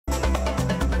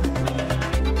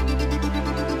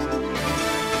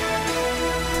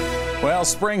Well,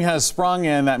 spring has sprung,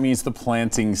 and that means the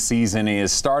planting season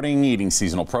is starting. Eating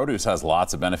seasonal produce has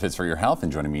lots of benefits for your health.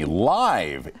 And joining me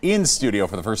live in studio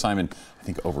for the first time in, I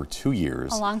think, over 2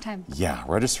 years. A long time. Yeah,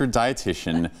 registered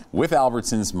dietitian with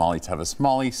Albertsons, Molly Tevis.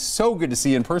 Molly, so good to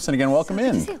see you in person again. Welcome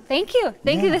in. Thank you.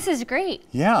 Thank you. This is great.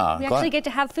 Yeah. We actually get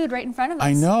to have food right in front of us.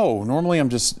 I know. Normally I'm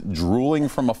just drooling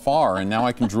from afar, and now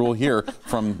I can drool here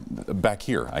from back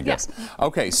here, I guess. Yeah.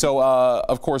 Okay, so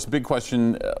of course, big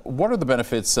question. What are the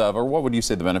benefits of, or what would you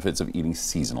say the benefits of eating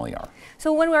seasonally are?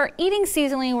 So when we're eating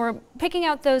seasonally, we're picking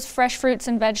out those fresh fruits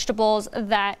and vegetables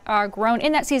that are grown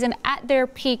in that season at their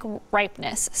peak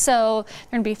ripeness. So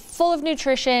they're going to be full of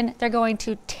nutrition, they're going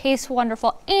to taste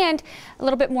wonderful, and a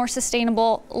little bit more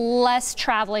sustainable, less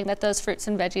traveling that those fruits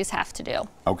and veggies have to do.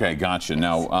 Okay, gotcha.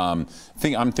 Now, I'm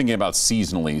thinking about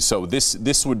seasonally. So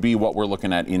this would be what we're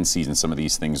looking at in season, some of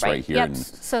these things right here. Yep.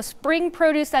 So spring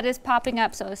produce that is popping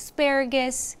up, so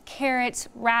asparagus, carrots,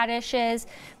 radishes,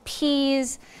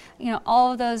 peas,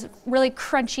 all of those really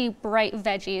crunchy, bright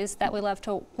veggies that we love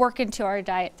to work into our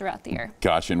diet throughout the year.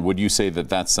 Gotcha. And would you say that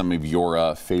that's some of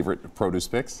your favorite produce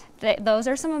picks? Those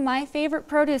are some of my favorite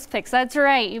produce picks. That's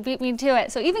right. You beat me to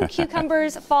it. So even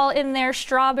cucumbers fall in there,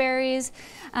 strawberries.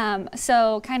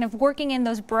 So kind of working in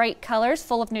those bright colors,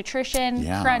 full of nutrition,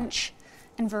 crunch,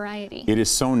 and variety. It is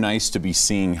so nice to be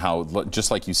seeing how,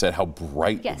 just like you said, how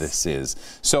bright this is.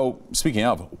 So speaking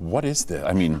of, what is this?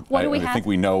 I mean, I think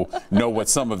we know what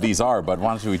some of these are, but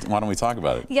why don't we talk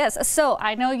about it? Yes. So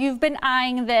I know you've been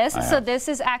eyeing this. So this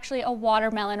is actually a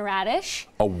watermelon radish.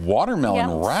 A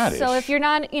watermelon radish. So if you're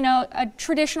not, a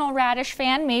traditional radish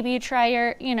fan, maybe you try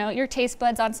your taste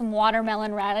buds on some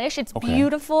watermelon radish. It's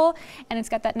beautiful, and it's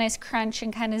got that nice crunch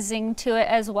and kind of zing to it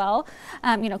as well.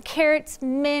 Carrots,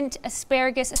 mint,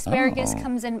 asparagus. Asparagus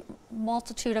comes in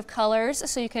multitude of colors,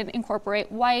 so you can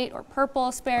incorporate white or purple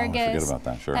asparagus. I forget about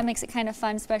that, sure. That makes it kind of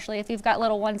fun, especially if you've got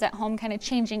little ones at home, kind of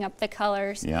changing up the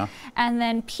colors. Yeah. And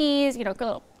then peas, a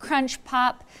little crunch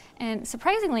pop. And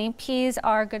surprisingly, peas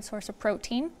are a good source of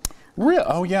protein. Really?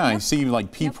 Oh yeah, I see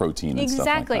like pea protein and stuff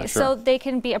like that. Sure. So they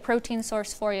can be a protein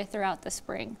source for you throughout the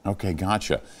spring. Okay,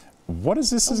 gotcha. What is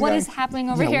this? What is happening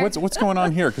over here? What's going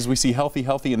on here? Because we see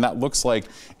healthy, and that looks like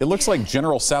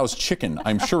General Tso's chicken.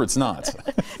 I'm sure it's not.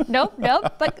 Nope.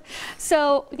 But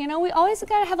so we always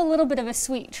got to have a little bit of a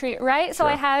sweet treat, right? So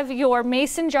I have your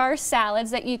mason jar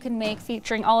salads that you can make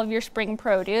featuring all of your spring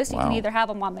produce. You can either have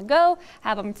them on the go,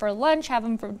 have them for lunch, have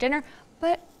them for dinner,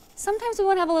 but sometimes we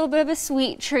want to have a little bit of a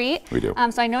sweet treat. We do.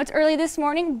 So I know it's early this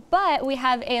morning, but we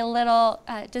have a little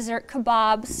dessert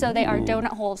kebab. So they are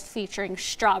donut holes featuring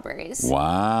strawberries.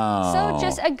 Wow. So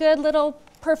just a good little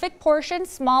perfect portion,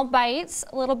 small bites,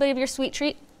 a little bit of your sweet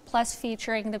treat, plus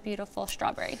featuring the beautiful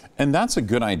strawberry. And that's a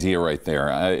good idea right there.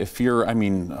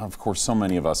 Of course, so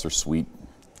many of us are sweet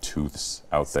tooths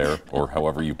out there, or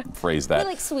however you phrase that.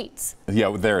 We like sweets.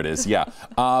 Yeah, there it is. Yeah.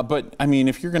 But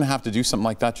if you're going to have to do something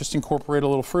like that, just incorporate a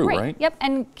little fruit, right? Yep.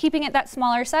 And keeping it that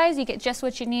smaller size, you get just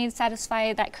what you need,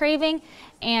 satisfy that craving,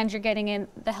 and you're getting in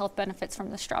the health benefits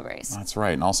from the strawberries. That's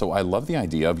right. And also, I love the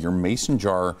idea of your mason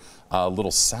jar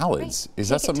little salads. Is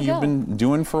that something you've been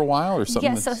doing for a while, or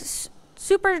something? Yes. So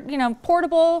super,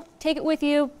 portable. Take it with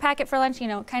you. Pack it for lunch.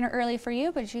 Kind of early for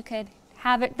you, but you could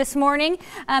have it this morning.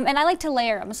 And I like to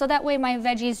layer them, so that way my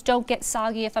veggies don't get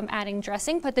soggy if I'm adding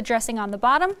dressing. Put the dressing on the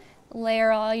bottom,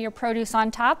 layer all your produce on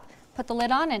top, put the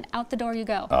lid on, and out the door you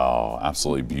go. Oh,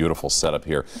 absolutely beautiful setup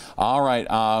here. All right,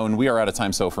 and we are out of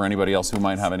time, so for anybody else who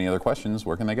might have any other questions,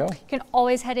 where can they go? You can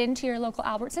always head into your local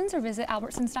Albertsons or visit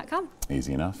albertsons.com.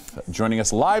 Easy enough. Joining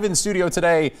us live in studio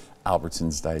today,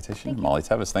 Albertsons dietitian Molly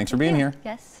Tevis. Thanks for being here.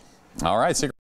 Yes. All right.